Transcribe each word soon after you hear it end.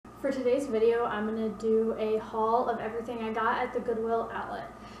For today's video, I'm going to do a haul of everything I got at the Goodwill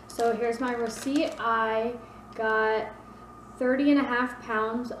outlet. So here's my receipt. I got 30.5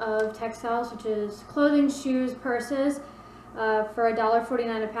 pounds of textiles, which is clothing, shoes, purses, for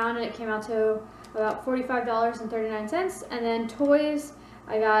 $1.49 a pound, and it came out to about $45.39. And then toys,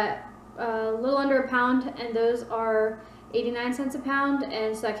 I got a little under a pound, and those are 89 cents a pound,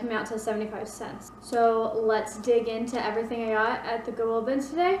 and so that came out to 75 cents. So let's dig into everything I got at the Goodwill bins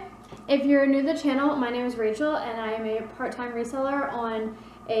today. If you're new to the channel, my name is Rachel, and I am a part-time reseller on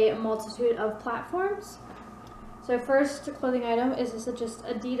a multitude of platforms. So first clothing item is this just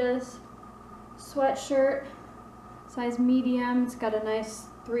Adidas sweatshirt, size medium. It's got a nice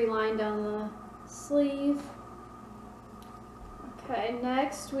 3-line down the sleeve. Okay,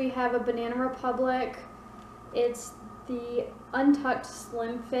 next we have a Banana Republic. It's the untucked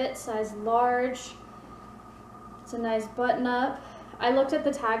slim fit, size large. It's a nice button up. I looked at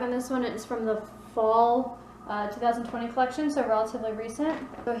the tag on this one. It's from the fall 2020 collection, so relatively recent.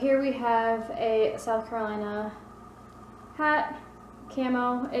 So here we have a South Carolina hat,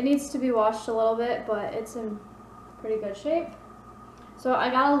 camo. It needs to be washed a little bit, but it's in pretty good shape. So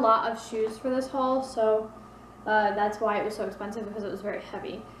I got a lot of shoes for this haul, so that's why it was so expensive, because it was very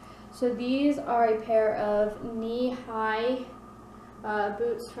heavy. So these are a pair of knee-high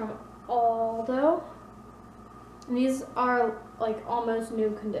boots from Aldo. And these are like almost new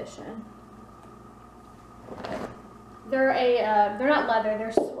condition. They're not leather,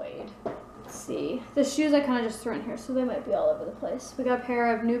 they're suede. Let's see. The shoes I kind of just threw in here, so they might be all over the place. We got a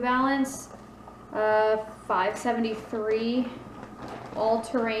pair of New Balance 573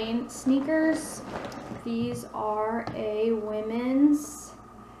 all-terrain sneakers. These are a women's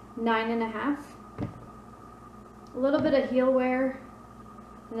 9.5. A little bit of heel wear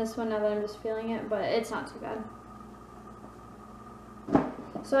in this one now that I'm just feeling it, but it's not too bad.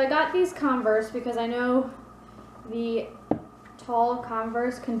 So I got these Converse because I know the tall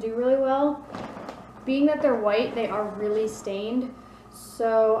Converse can do really well. Being that they're white, they are really stained,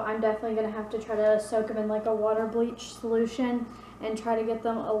 so I'm definitely going to have to try to soak them in like a water bleach solution and try to get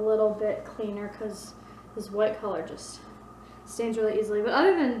them a little bit cleaner, because this white color just stains really easily. But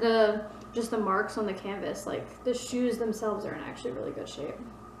other than just the marks on the canvas, like the shoes themselves are in actually really good shape.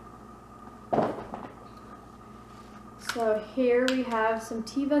 So here we have some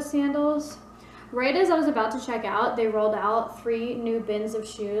Teva sandals. Right as I was about to check out, they rolled out 3 new bins of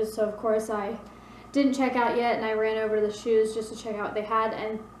shoes. So of course I didn't check out yet, and I ran over to the shoes just to check out what they had,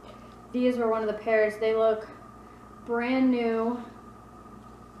 and these were one of the pairs. They look brand new,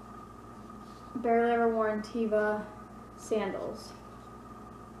 barely ever worn Teva sandals.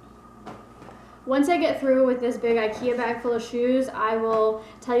 Once I get through with this big IKEA bag full of shoes, I will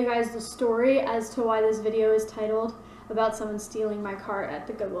tell you guys the story as to why this video is titled about someone stealing my cart at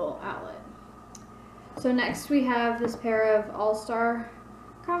the Goodwill outlet. So next we have this pair of All-Star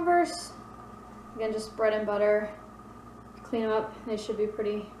Converse. Again, just bread and butter. Clean them up, they should be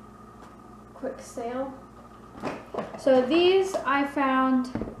pretty quick sale. So these I found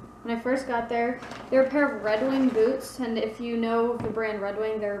when I first got there. They're a pair of Red Wing boots, and if you know the brand Red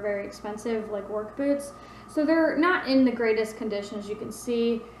Wing, they're very expensive, like work boots. So they're not in the greatest condition, as you can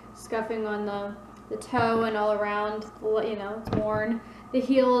see, scuffing on the toe and all around, you know, it's worn. The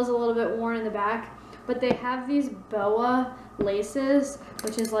heel is a little bit worn in the back, but they have these boa laces,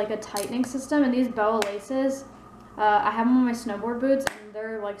 which is like a tightening system, and these boa laces, I have them on my snowboard boots, and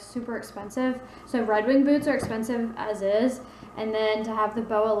they're like super expensive. So Red Wing boots are expensive as is, and then to have the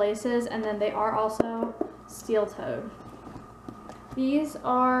boa laces, and then they are also steel-toed. These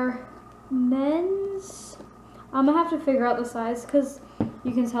are men's. I'm gonna have to figure out the size, because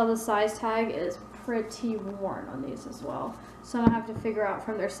you can tell the size tag is pretty worn on these as well. So I'm gonna have to figure out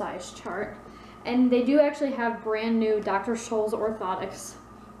from their size chart. And they do actually have brand new Dr. Scholl's orthotics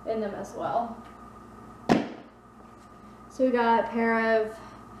in them as well. So we got a pair of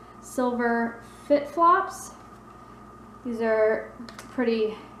silver fit flops. These are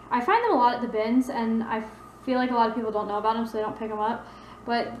pretty, I find them a lot at the bins, and I feel like a lot of people don't know about them, so they don't pick them up.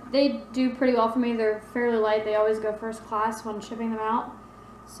 But they do pretty well for me. They're fairly light. They always go first class when shipping them out.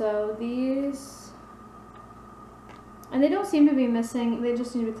 So these, and they don't seem to be missing, they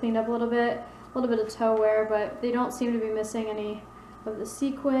just need to be cleaned up a little bit of toe wear, but they don't seem to be missing any of the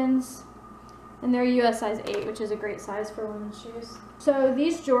sequins. And they're US size 8, which is a great size for women's shoes. So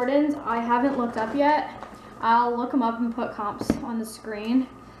these Jordans, I haven't looked up yet. I'll look them up and put comps on the screen.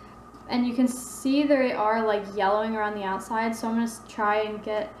 And you can see they are like yellowing around the outside, so I'm going to try and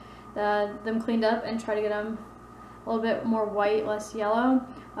get them cleaned up and try to get them a little bit more white, less yellow.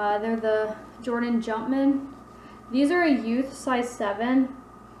 They're the Jordan Jumpman. These are a youth size 7.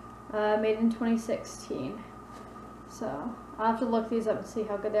 made in 2016. So I'll have to look these up and see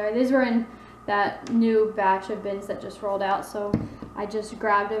how good they are. These were in that new batch of bins that just rolled out, so I just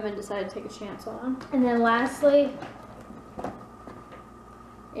grabbed them and decided to take a chance on them. And then lastly,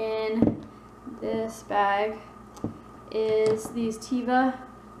 in this bag is these Tiva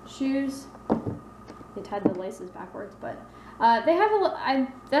shoes. They tied the laces backwards, but they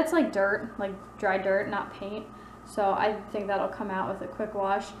have that's like dirt, like dry dirt, not paint. So I think that'll come out with a quick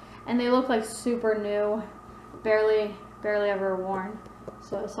wash. And they look like super new, barely ever worn.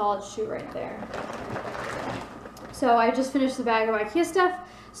 So a solid shoe right there. So I just finished the bag of IKEA stuff.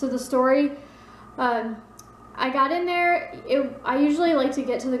 So the story, I got in there. I usually like to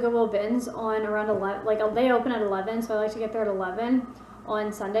get to the Goodwill bins on around 11. Like they open at 11, so I like to get there at 11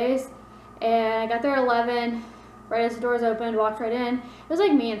 on Sundays. And I got there at 11, right as the doors opened, walked right in. It was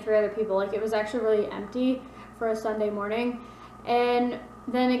like me and 3 other people. Like it was actually really empty for a Sunday morning. And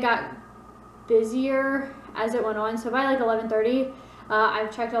then it got busier as it went on. So by like 11:30,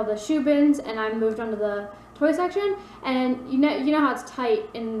 I've checked all the shoe bins and I moved onto the toy section. And you know how it's tight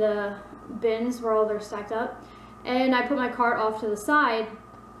in the bins where all they're stacked up. And I put my cart off to the side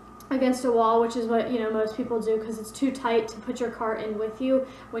against a wall, which is what most people do because it's too tight to put your cart in with you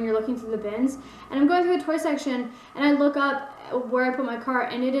when you're looking through the bins. And I'm going through the toy section and I look up where I put my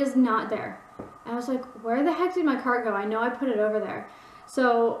cart and it is not there. And I was like, where the heck did my cart go? I know I put it over there.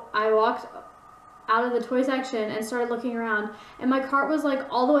 So I walked out of the toy section and started looking around, and my cart was like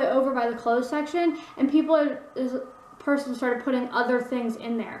all the way over by the clothes section, and this person started putting other things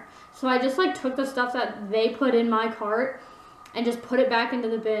in there. So I just like took the stuff that they put in my cart and just put it back into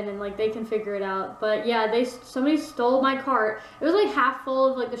the bin, and like they can figure it out. But yeah, somebody stole my cart. It was like half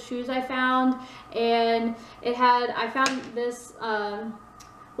full of like the shoes I found, and I found this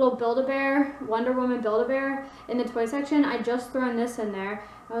little Build-A-Bear, Wonder Woman Build-A-Bear in the toy section. I just thrown this in there.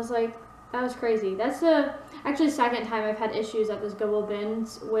 I was like, that was crazy. That's the actually second time I've had issues at this Goodwill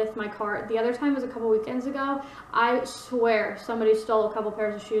bins with my cart. The other time was a couple weekends ago. I swear somebody stole a couple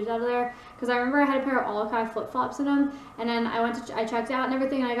pairs of shoes out of there because I remember I had a pair of Olakai flip-flops in them, and then I checked out and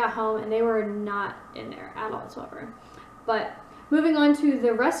everything, and I got home and they were not in there at all whatsoever. But moving on to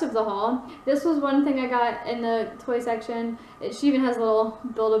the rest of the haul, this was one thing I got in the toy section. She even has little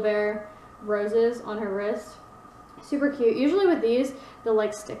Build-A-Bear roses on her wrist. Super cute. Usually with these, the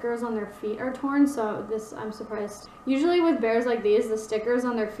like stickers on their feet are torn, so I'm surprised. Usually with bears like these, the stickers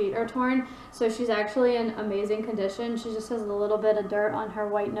on their feet are torn, so she's actually in amazing condition. She just has a little bit of dirt on her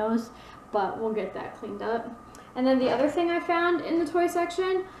white nose, but we'll get that cleaned up. And then the other thing I found in the toy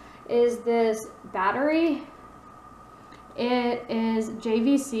section is this battery. It is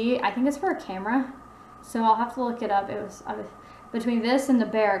JVC. I think it's for a camera, so I'll have to look it up. It was between this and the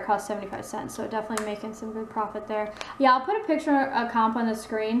bear, it cost 75 cents, so definitely making some good profit there. Yeah, I'll put a picture, a comp on the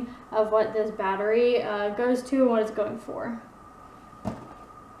screen of what this battery goes to and what it's going for.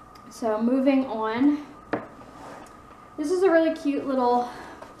 So moving on, this is a really cute little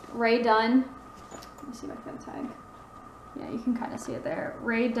Ray Dunn. Let me see if I can tag. Yeah, you can kind of see it there.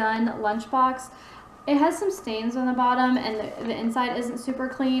 Ray Dunn lunchbox. It has some stains on the bottom, and the inside isn't super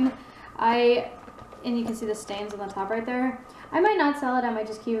clean. And you can see the stains on the top right there. I might not sell it. I might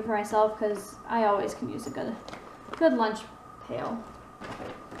just keep it for myself because I always can use a good lunch pail.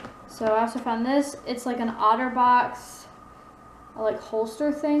 So I also found this. It's like an OtterBox, like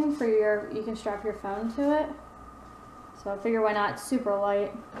holster thing for you can strap your phone to it. So I figure why not? It's super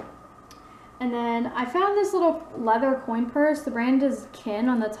light. And then I found this little leather coin purse. The brand is Kin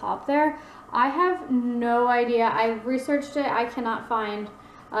on the top there. I have no idea. I researched it. I cannot find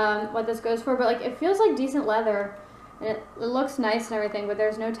what this goes for, but like it feels like decent leather, and it looks nice and everything, but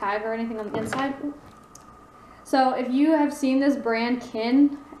there's no tag or anything on the inside. So if you have seen this brand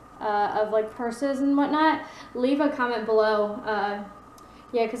Kin of like purses and whatnot, leave a comment below.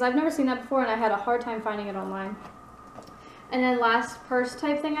 Yeah, because I've never seen that before and I had a hard time finding it online. And then last purse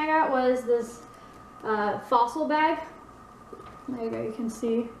type thing I got was this Fossil bag. There you go, you can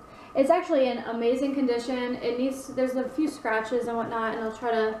see. It's actually in amazing condition. There's a few scratches and whatnot, and I'll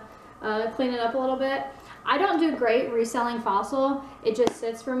try to clean it up a little bit. I don't do great reselling Fossil. It just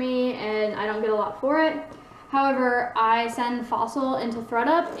sits for me, and I don't get a lot for it. However, I send Fossil into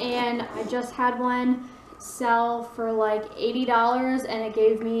ThredUp, and I just had one sell for like $80, and it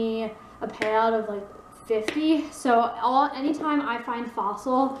gave me a payout of like $50. So anytime I find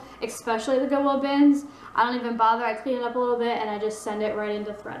Fossil, especially the Goodwill bins, I don't even bother. I clean it up a little bit and I just send it right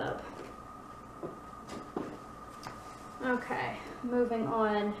into ThredUp. Okay, moving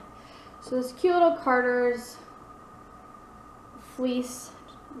on. So this cute little Carter's fleece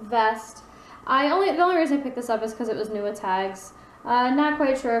vest. The only reason I picked this up is because it was new with tags. Not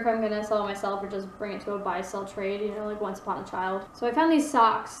quite sure if I'm going to sell it myself or just bring it to a buy-sell trade, you know, like Once Upon a Child. So I found these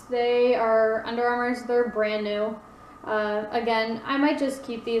socks. They are Under Armour's. They're brand new. Again, I might just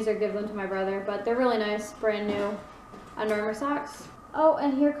keep these or give them to my brother, but they're really nice, brand new Under Armour socks. Oh,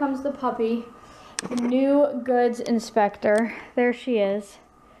 and here comes the puppy, the new goods inspector. There she is.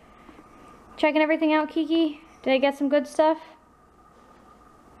 Checking everything out, Kiki? Did I get some good stuff?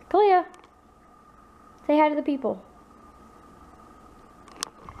 Kalia, say hi to the people.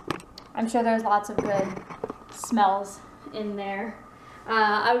 I'm sure there's lots of good smells in there.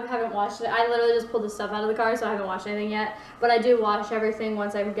 I haven't washed it. I literally just pulled the stuff out of the car, so I haven't washed anything yet. But I do wash everything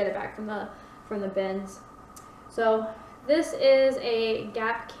once I get it back from the bins. So this is a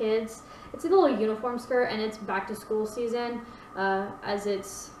Gap Kids. It's a little uniform skirt, and it's back to school season, as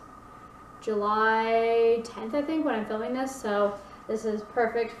it's July 10th, I think, when I'm filming this. So this is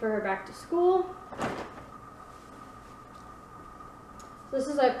perfect for back to school. This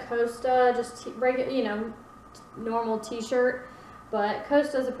is a Costa, just regular, you know, normal t-shirt, but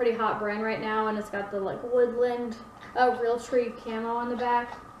Costa is a pretty hot brand right now, and it's got the like woodland, real tree camo on the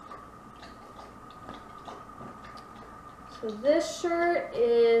back. So this shirt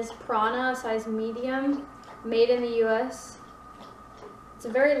is Prana, size medium, made in the US. It's a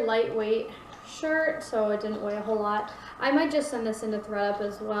very lightweight shirt, so it didn't weigh a whole lot. I might just send this into ThredUp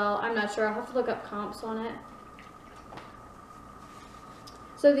as well. I'm not sure. I'll have to look up comps on it.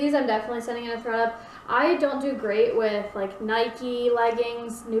 So these I'm definitely sending in a ThredUp. I don't do great with like Nike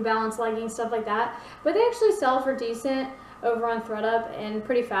leggings, New Balance leggings, stuff like that, but they actually sell for decent over on ThredUp and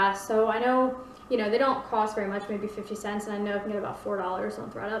pretty fast. So I know, you know, they don't cost very much, maybe 50 cents, and I know I can get about $4 on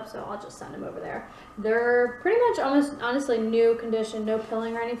ThredUp, so I'll just send them over there. They're pretty much almost honestly new condition, no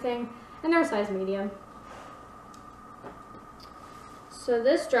pilling or anything, and they're a size medium. So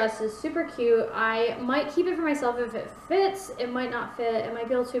this dress is super cute. I might keep it for myself if it fits. It might not fit. It might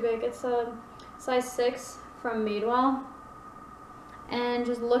be a little too big. It's a size 6 from Madewell. And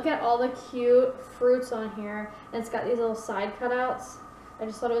just look at all the cute fruits on here. And it's got these little side cutouts. I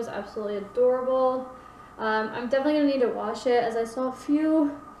just thought it was absolutely adorable. I'm definitely going to need to wash it, as I saw a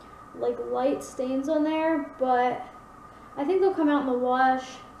few like light stains on there, but I think they'll come out in the wash.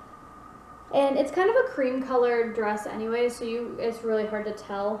 And it's kind of a cream colored dress anyway, so it's really hard to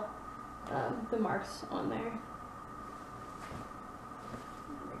tell the marks on there.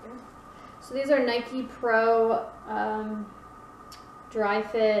 There we go. So these are Nike Pro Dry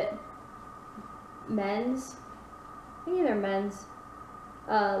Fit men's, I think they're men's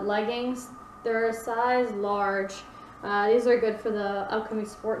leggings. They're a size large. These are good for the upcoming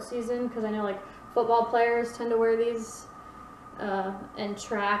sports season, because I know like football players tend to wear these. And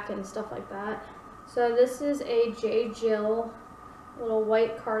track and stuff like that. So this is a J. Jill little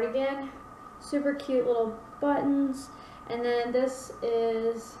white cardigan, super cute little buttons, and then this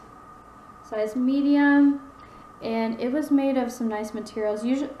is size medium, and it was made of some nice materials.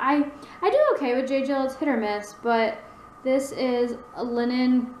 Usually I do okay with J. Jill, it's hit or miss, but this is a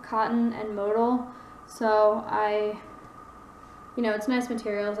linen, cotton, and modal, so you know, it's nice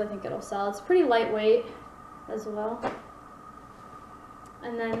materials. I think it'll sell. It's pretty lightweight as well.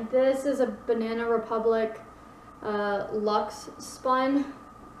 And then this is a Banana Republic Luxe spun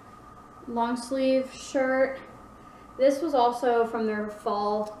long sleeve shirt. This was also from their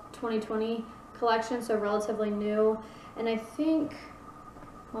fall 2020 collection, so relatively new. And I think,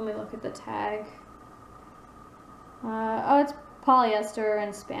 let me look at the tag. Oh, it's polyester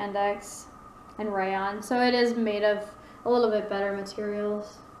and spandex and rayon, so it is made of a little bit better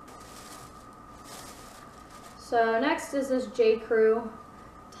materials. So next is this J. Crew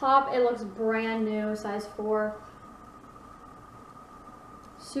top. It looks brand new, size 4.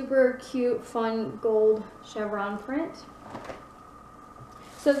 Super cute, fun gold chevron print.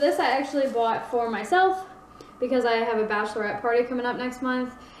 So this I actually bought for myself because I have a bachelorette party coming up next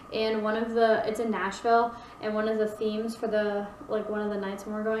month, and it's in Nashville, and one of the themes for one of the nights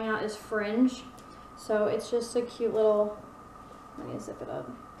when we're going out is fringe. So it's just a cute little, let me zip it up.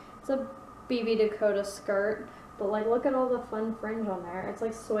 It's a BB Dakota skirt. But like, look at all the fun fringe on there. It's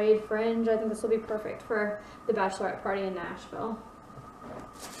like suede fringe. I think this will be perfect for the bachelorette party in Nashville.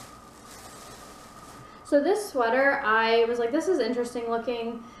 So this sweater, I was like, this is interesting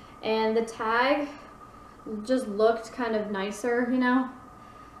looking, and the tag just looked kind of nicer, you know,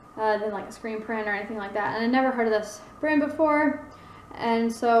 than like a screen print or anything like that. And I'd never heard of this brand before,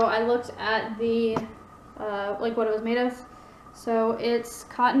 and so I looked at the like what it was made of. So it's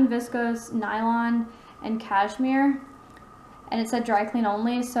cotton, viscose, nylon, and cashmere, and it said dry clean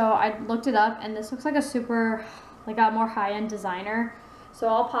only, so I looked it up, and this looks like a super, like a more high-end designer. So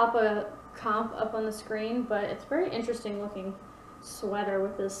I'll pop a comp up on the screen, but it's very interesting looking sweater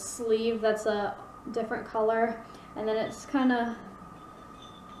with this sleeve that's a different color, and then it's kind of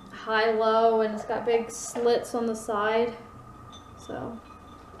high-low, and it's got big slits on the side. So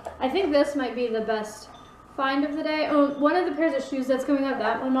I think this might be the best find of the day. Oh, one of the pairs of shoes that's coming up,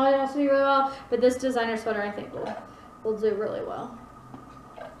 that one might also do really well, but this designer sweater I think will do really well.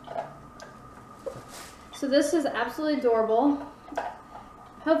 So this is absolutely adorable.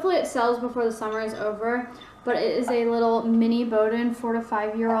 Hopefully it sells before the summer is over, but it is a little mini Bowden 4 to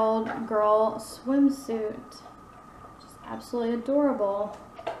 5 year old girl swimsuit. Just absolutely adorable.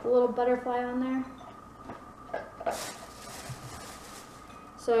 The little butterfly on there.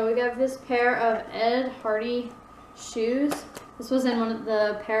 So we got this pair of Ed Hardy shoes. This was in one of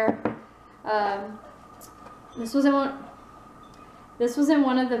the this was in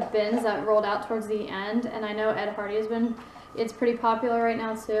one of the bins that rolled out towards the end, and I know Ed Hardy it's pretty popular right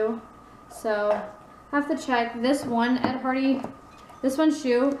now too. So I have to check. This one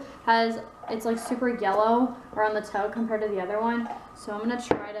shoe it's like super yellow around the toe compared to the other one. So I'm gonna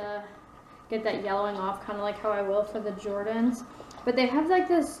try to get that yellowing off, kind of like how I will for the Jordans. But they have like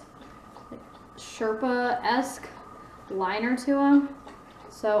this Sherpa-esque liner to them.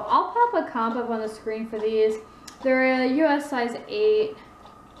 So I'll pop a comp up on the screen for these. They're a US size 8.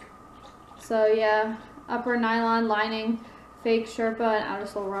 So yeah, upper nylon lining, fake Sherpa, and outer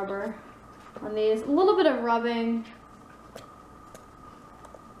sole rubber on these. A little bit of rubbing.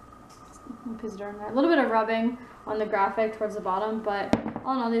 A little bit of rubbing on the graphic towards the bottom, but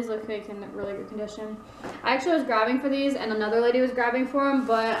all in all, these look like in really good condition. I actually was grabbing for these, and another lady was grabbing for them,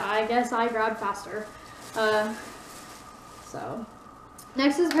 but I guess I grabbed faster. So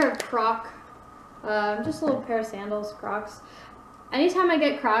next is a pair of just a little pair of sandals, Crocs. Anytime I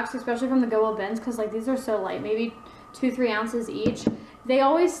get Crocs, especially from the Goodwill bins, because like these are so light, maybe 2-3 ounces each, they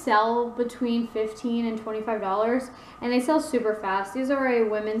always sell between $15 and $25, and they sell super fast. These are a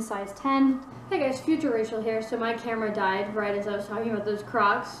women's size 10. Hey guys, Future Rachel here. So my camera died right as I was talking about those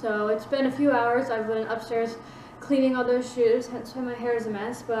Crocs, so it's been a few hours. I've been upstairs cleaning all those shoes, hence why my hair is a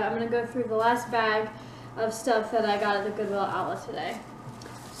mess, but I'm going to go through the last bag of stuff that I got at the Goodwill outlet today.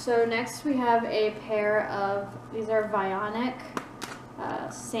 So next we have a pair of, these are Vionic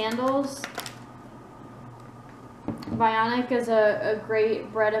sandals. Vionic is a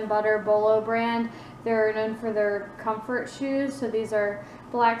great bread and butter bolo brand. They're known for their comfort shoes. So these are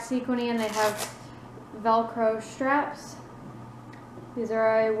black sequiny and they have Velcro straps. These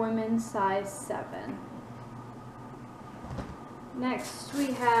are a women's size 7. Next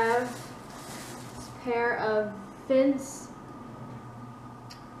we have this pair of Vince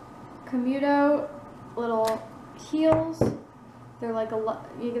Camuto little heels. They're like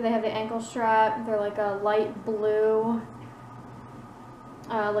they have the ankle strap. They're like a light blue,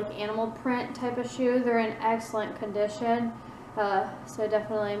 like animal print type of shoe. They're in excellent condition. So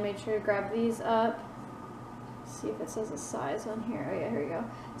definitely make sure to grab these up. Let's see if it says a size on here. Oh yeah, here we go.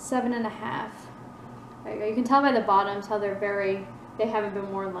 7.5. There you go. You can tell by the bottoms how they haven't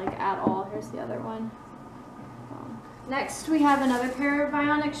been worn like at all. Here's the other one. Next we have another pair of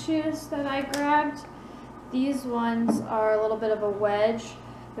Vionic shoes that I grabbed. These ones are a little bit of a wedge,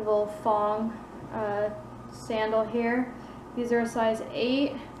 a little thong sandal here. These are a size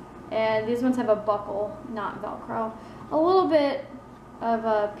 8, and these ones have a buckle, not Velcro. A little bit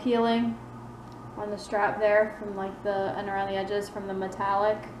of peeling on the strap there from like and around the edges from the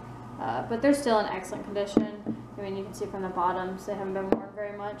metallic, but they're still in excellent condition. I mean, you can see from the bottoms they haven't been worn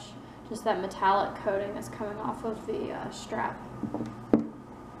very much. Just that metallic coating is coming off of the strap.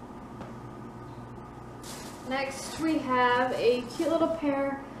 Next we have a cute little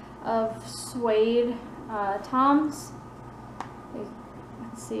pair of suede Toms.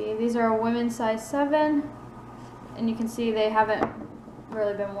 Let's see, these are a women's size 7, and you can see they haven't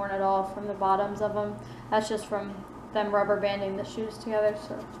really been worn at all from the bottoms of them. That's just from them rubber banding the shoes together,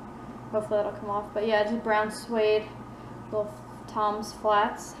 so hopefully that'll come off. But yeah, just brown suede little Toms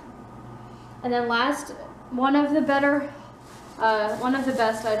flats. And then last, one of the best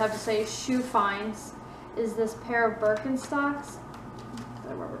I'd have to say shoe finds is this pair of Birkenstocks.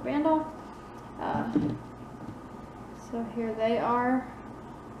 The rubber band off. So here they are.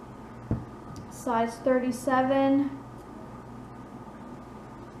 Size 37.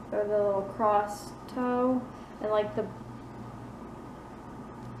 They're the little cross toe. And like there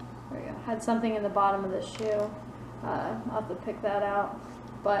we go. Had something in the bottom of the shoe. I'll have to pick that out.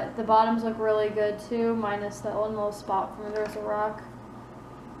 But the bottoms look really good too, minus that one little spot from where there's a rock.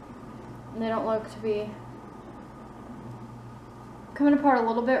 And they don't look to be coming apart a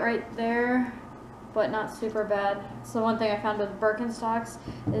little bit right there, but not super bad. So one thing I found with Birkenstocks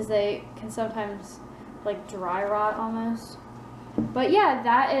is they can sometimes like dry rot almost. But yeah,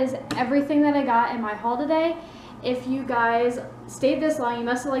 that is everything that I got in my haul today. If you guys stayed this long, you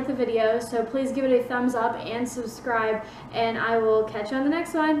must have liked the video, so please give it a thumbs up and subscribe, and I will catch you on the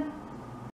next one.